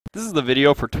This is the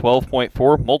video for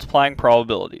 12.4, Multiplying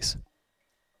Probabilities.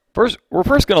 We're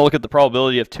first going to look at the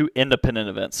probability of two independent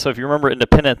events. So if you remember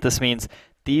independent, this means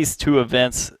these two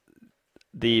events,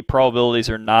 the probabilities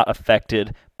are not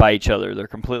affected by each other. They're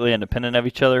completely independent of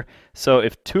each other. So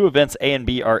if two events A and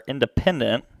B are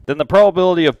independent, then the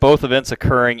probability of both events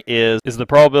occurring is the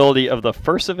probability of the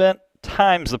first event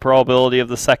times the probability of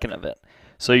the second event.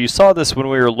 So you saw this when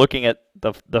we were looking at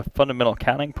the fundamental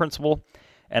counting principle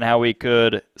and how we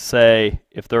could say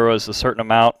if there was a certain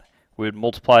amount, we would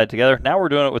multiply it together. Now we're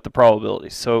doing it with the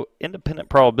probabilities. So independent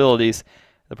probabilities,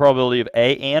 the probability of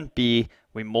A and B,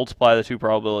 we multiply the two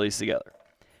probabilities together.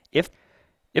 If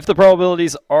the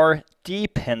probabilities are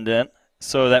dependent,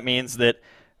 so that means that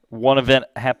one event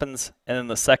happens and then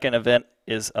the second event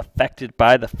is affected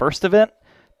by the first event,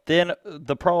 then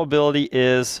the probability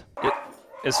is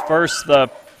first the,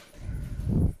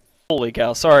 holy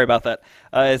cow, sorry about that.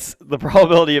 It's the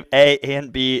probability of A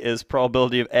and B is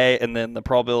probability of A, and then the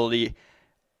probability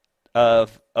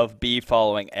of B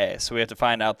following A. So we have to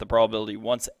find out the probability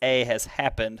once A has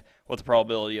happened, what the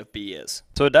probability of B is.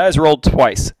 So a die is rolled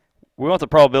twice. We want the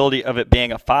probability of it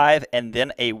being a 5 and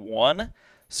then a 1.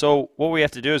 So what we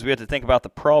have to do is we have to think about the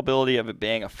probability of it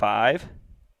being a 5,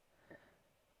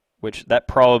 which that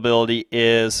probability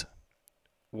is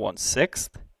 1/6.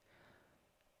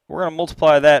 We're going to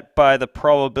multiply that by the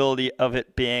probability of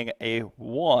it being a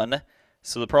 1.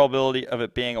 So the probability of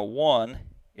it being a 1,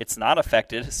 it's not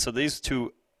affected, so these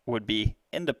two would be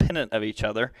independent of each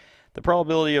other. The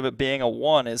probability of it being a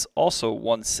 1 is also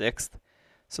 1/6.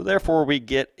 So therefore we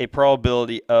get a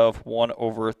probability of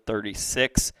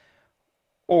 1/36,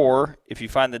 or if you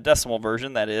find the decimal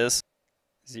version, that is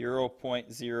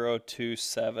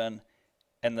 0.027,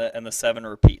 and the 7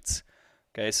 repeats.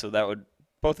 Okay, so that would,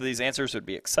 both of these answers would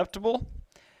be acceptable.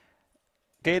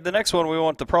 Okay, the next one, we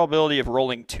want the probability of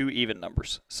rolling two even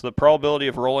numbers. So the probability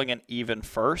of rolling an even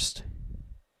first.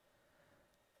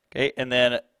 Okay, and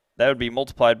then that would be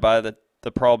multiplied by the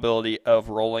probability of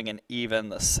rolling an even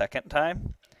the second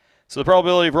time. So the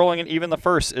probability of rolling an even the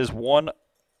first is 1/2.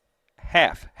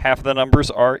 Half of the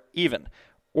numbers are even.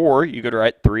 Or you could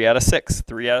write 3 out of 6.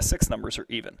 3 out of 6 numbers are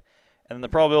even. And then the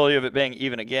probability of it being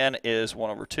even again is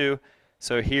 1/2.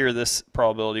 So here this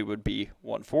probability would be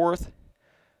 1/4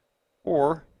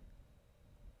 or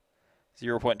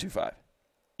 0.25.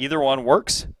 Either one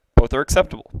works. Both are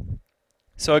acceptable.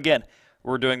 So again,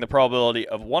 we're doing the probability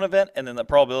of one event and then the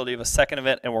probability of a second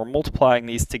event, and we're multiplying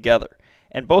these together.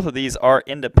 And both of these are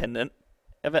independent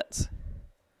events.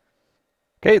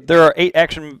 Okay, there are 8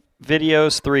 action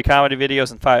videos, 3 comedy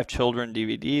videos, and 5 children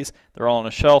DVDs. They're all on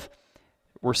a shelf.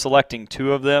 We're selecting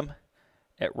 2 of them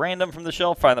at random from the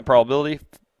shelf. Find the probability.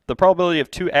 The probability of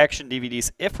 2 action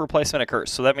DVDs if replacement occurs.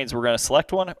 So that means we're going to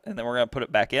select one and then we're going to put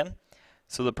it back in.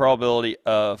 So the probability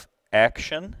of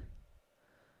action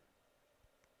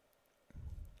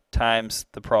times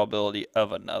the probability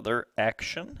of another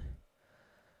action.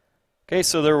 Okay,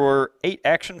 so there were 8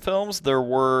 action films. There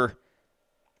were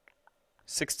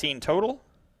 16 total.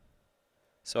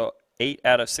 So 8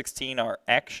 out of 16 are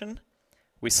action.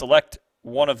 We select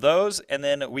one of those and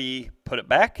then we put it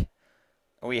back.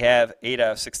 We have 8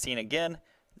 out of 16 again.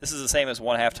 This is the same as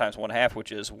 1/2 times 1/2,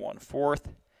 which is 1/4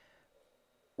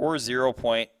 or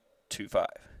 0.25.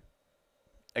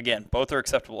 Again, both are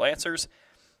acceptable answers.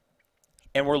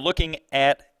 And we're looking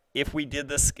at if we did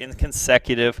this in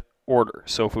consecutive order.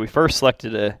 So if we first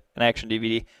selected an action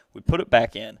DVD, we put it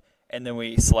back in, and then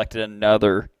we selected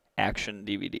another action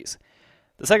DVDs.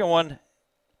 The second one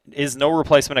is no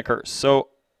replacement occurs. So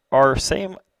our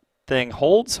same thing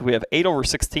holds. We have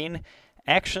 8/16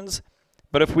 actions,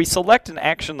 but if we select an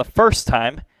action the first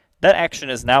time, that action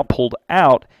is now pulled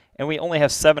out, and we only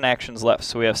have 7 actions left.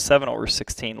 So we have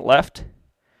 7/16 left.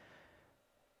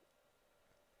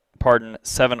 Pardon,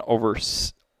 7 over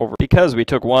because we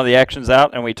took one of the actions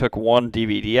out and we took one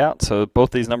DVD out, so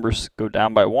both these numbers go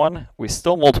down by 1. We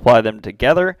still multiply them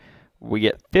together. We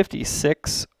get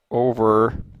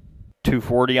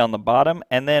 56/240 on the bottom,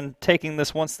 and then taking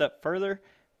this one step further,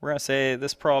 we're going to say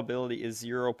this probability is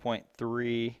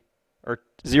 0.3 or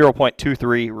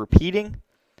 0.23 repeating,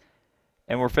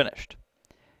 and we're finished.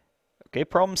 Okay,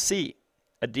 problem C,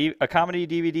 a comedy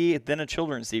DVD, then a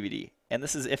children's DVD, and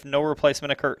this is if no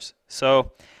replacement occurs.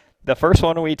 So the first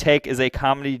one we take is a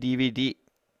comedy DVD.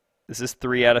 This is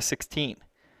 3 out of 16.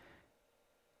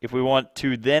 If we want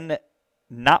to then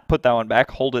not put that one back,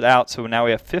 hold it out, so now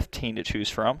we have 15 to choose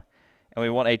from. And we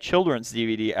want a children's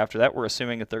DVD after that. We're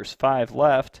assuming that there's 5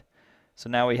 left. So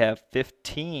now we have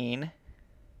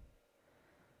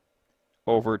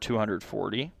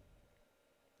 15/240.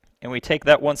 And we take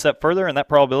that one step further, and that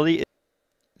probability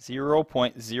is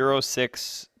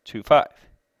 0.0625.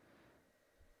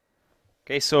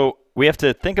 Okay, so we have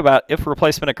to think about if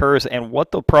replacement occurs and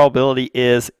what the probability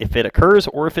is if it occurs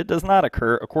or if it does not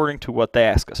occur according to what they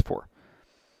ask us for.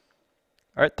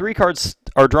 All right, 3 cards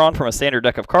are drawn from a standard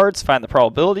deck of cards. Find the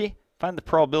probability. Find the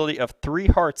probability of 3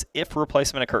 hearts if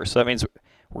replacement occurs. So that means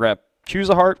we're going to choose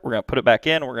a heart, we're going to put it back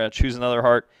in, we're going to choose another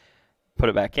heart, put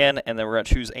it back in, and then we're going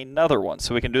to choose another one.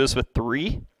 So we can do this with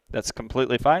 3. That's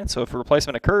completely fine. So if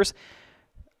replacement occurs,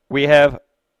 we have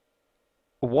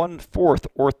 1/4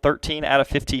 or 13 out of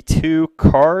 52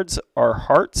 cards are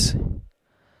hearts.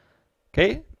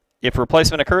 Okay, if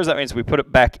replacement occurs, that means we put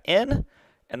it back in,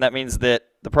 and that means that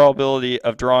the probability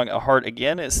of drawing a heart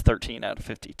again is 13 out of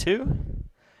 52,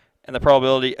 and the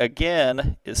probability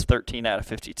again is 13 out of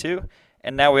 52,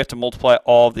 and now we have to multiply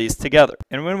all of these together.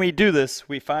 And when we do this,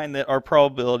 we find that our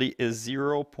probability is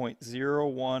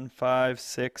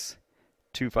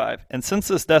 0.01565, and since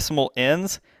this decimal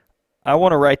ends, I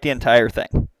want to write the entire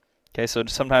thing. Okay, so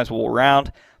sometimes we'll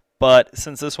round, but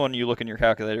since this one you look in your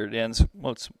calculator, it ends,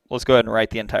 let's go ahead and write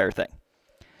the entire thing.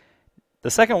 The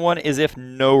second one is if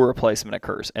no replacement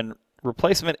occurs, and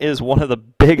replacement is one of the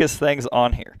biggest things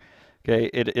on here. Okay,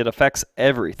 it affects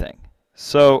everything.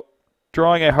 So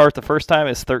drawing a heart the first time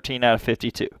is 13 out of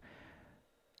 52.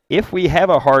 If we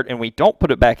have a heart and we don't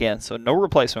put it back in, so no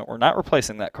replacement, we're not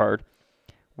replacing that card,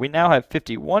 we now have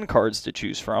 51 cards to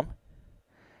choose from,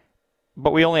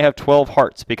 but we only have 12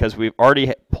 hearts because we've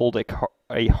already pulled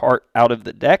a heart out of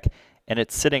the deck and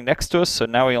it's sitting next to us, so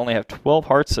now we only have 12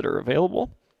 hearts that are available.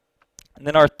 And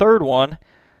then our third one,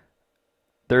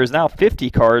 there is now 50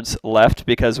 cards left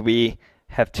because we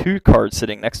have 2 cards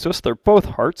sitting next to us. They're both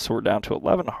hearts, so we're down to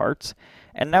 11 hearts.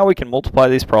 And now we can multiply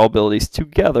these probabilities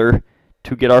together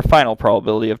to get our final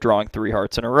probability of drawing 3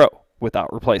 hearts in a row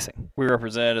without replacing. We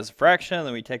represent it as a fraction, and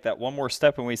then we take that one more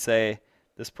step and we say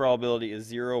this probability is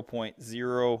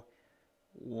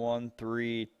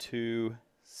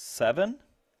 0.01327.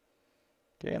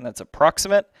 Okay, and that's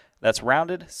approximate. That's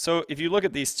rounded. So if you look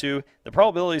at these two, the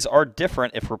probabilities are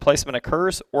different if replacement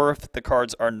occurs or if the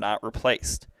cards are not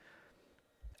replaced.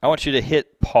 I want you to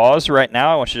hit pause right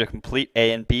now. I want you to complete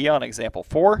A and B on example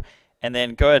 4, and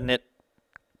then go ahead and hit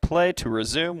play to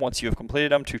resume once you have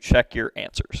completed them to check your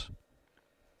answers.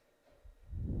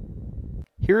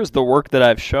 Here's the work that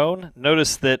I've shown.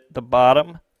 Notice that the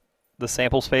bottom, the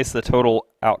sample space, the total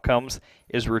outcomes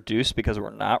is reduced because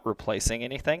we're not replacing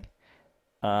anything.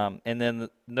 And then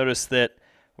notice that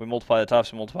we multiply the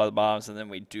tops, we multiply the bottoms, and then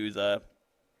we do the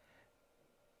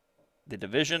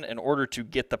division in order to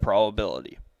get the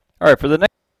probability. All right, for the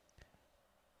next.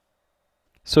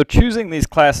 So choosing these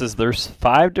classes, there's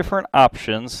 5 different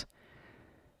options.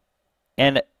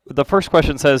 And the first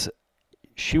question says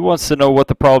she wants to know what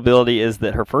the probability is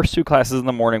that her first 2 classes in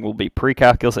the morning will be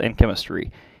pre-calculus and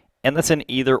chemistry. And that's in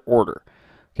either order.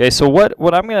 Okay, so what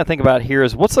I'm going to think about here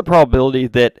is what's the probability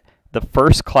that the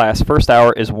first class, first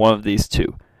hour, is one of these 2.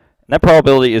 And that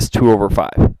probability is 2 over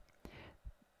 5.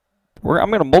 I'm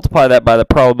going to multiply that by the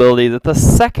probability that the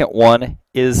second one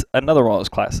is another one of those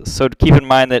classes. So to keep in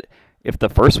mind that if the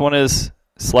first one is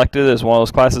selected as one of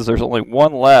those classes, there's only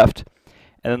 1 left,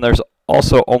 and then there's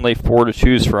also only 4 to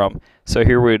choose from. So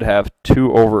here we would have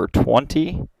 2 over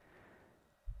 20,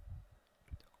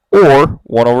 or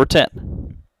 1 over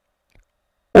 10,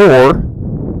 or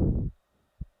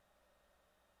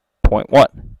 0.1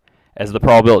 as the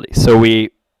probability. So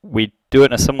we do it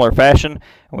in a similar fashion,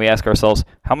 and we ask ourselves,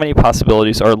 how many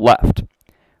possibilities are left?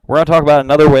 We're going to talk about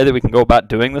another way that we can go about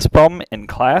doing this problem in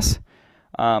class,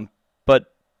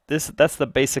 but that's the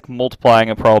basic multiplying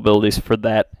of probabilities for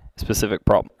that specific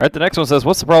problem. All right, the next one says,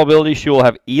 what's the probability she will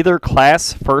have either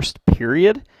class first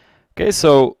period? Okay,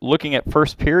 so looking at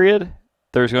first period,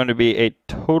 there's going to be a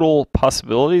total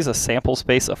possibilities, a sample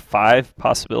space of 5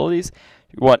 possibilities.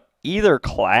 You want either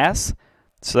class,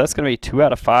 so that's going to be 2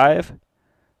 out of 5,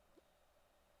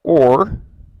 or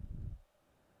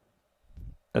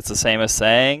that's the same as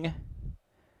saying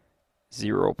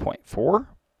 0.4.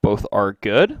 Both are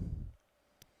good.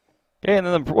 Okay, and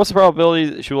then what's the probability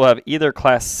that she will have either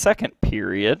class second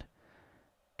period?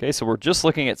 Okay, so we're just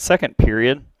looking at second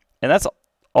period, and that's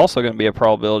also going to be a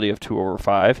probability of 2 over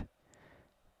 5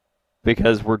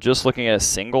 because we're just looking at a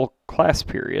single class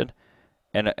period,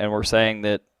 and we're saying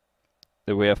that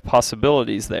we have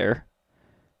possibilities there.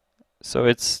 So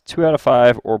it's 2 out of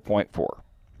 5 or 0.4.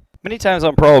 Many times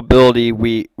on probability,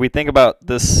 we think about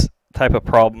this type of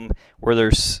problem where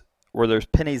there's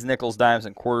pennies, nickels, dimes,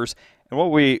 and quarters. And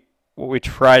what we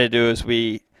try to do is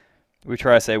we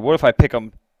try to say, what if I pick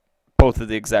them both at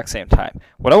the exact same time?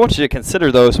 What I want you to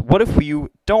consider though is, what if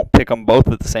you don't pick them both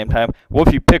at the same time? What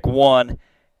if you pick one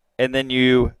and then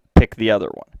you pick the other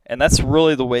one. And that's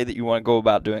really the way that you want to go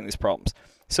about doing these problems.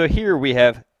 So here we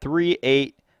have 3,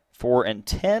 8, 4, and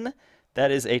 10. That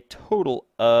is a total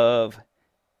of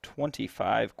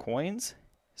 25 coins.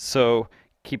 So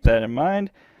keep that in mind.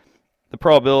 The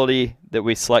probability that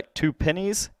we select 2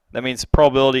 pennies, that means the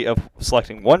probability of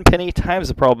selecting 1 penny times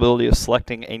the probability of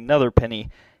selecting another penny,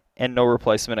 and no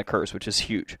replacement occurs, which is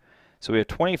huge. So we have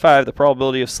 25. The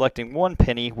probability of selecting 1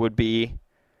 penny would be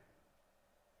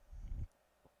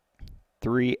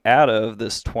 3 out of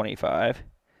this 25.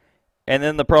 And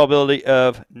then the probability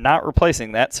of not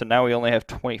replacing that, so now we only have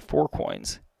 24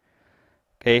 coins.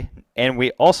 Okay, and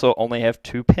we also only have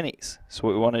 2 pennies. So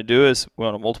what we want to do is we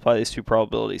want to multiply these two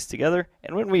probabilities together,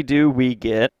 and when we do, we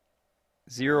get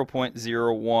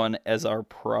 0.01 as our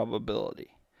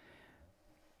probability.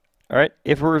 All right,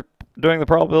 if we're doing the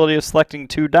probability of selecting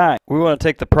 2 dimes, we want to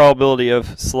take the probability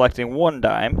of selecting 1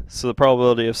 dime. So the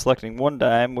probability of selecting 1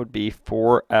 dime would be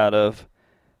 4 out of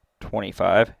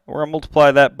 25. We're going to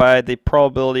multiply that by the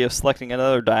probability of selecting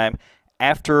another dime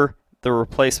after the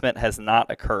replacement has not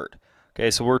occurred. Okay,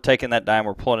 so we're taking that dime,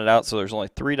 we're pulling it out, so there's only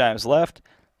 3 dimes left,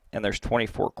 and there's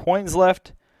 24 coins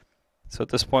left. So at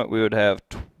this point we would have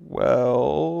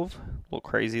 12, a little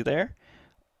crazy there,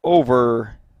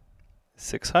 over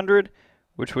 600,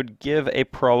 which would give a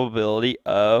probability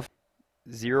of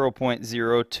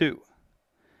 0.02.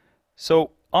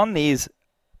 So on these,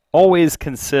 always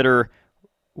consider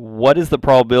what is the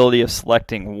probability of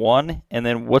selecting 1, and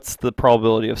then what's the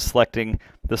probability of selecting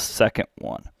the second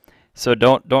one. So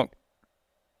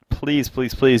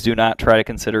please do not try to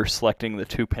consider selecting the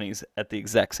 2 pennies at the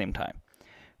exact same time.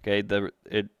 Okay,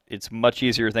 it's much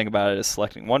easier to think about it as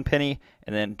selecting 1 penny,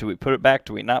 and then do we put it back,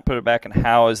 do we not put it back, and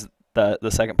how is the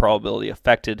second probability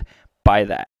affected by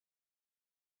that.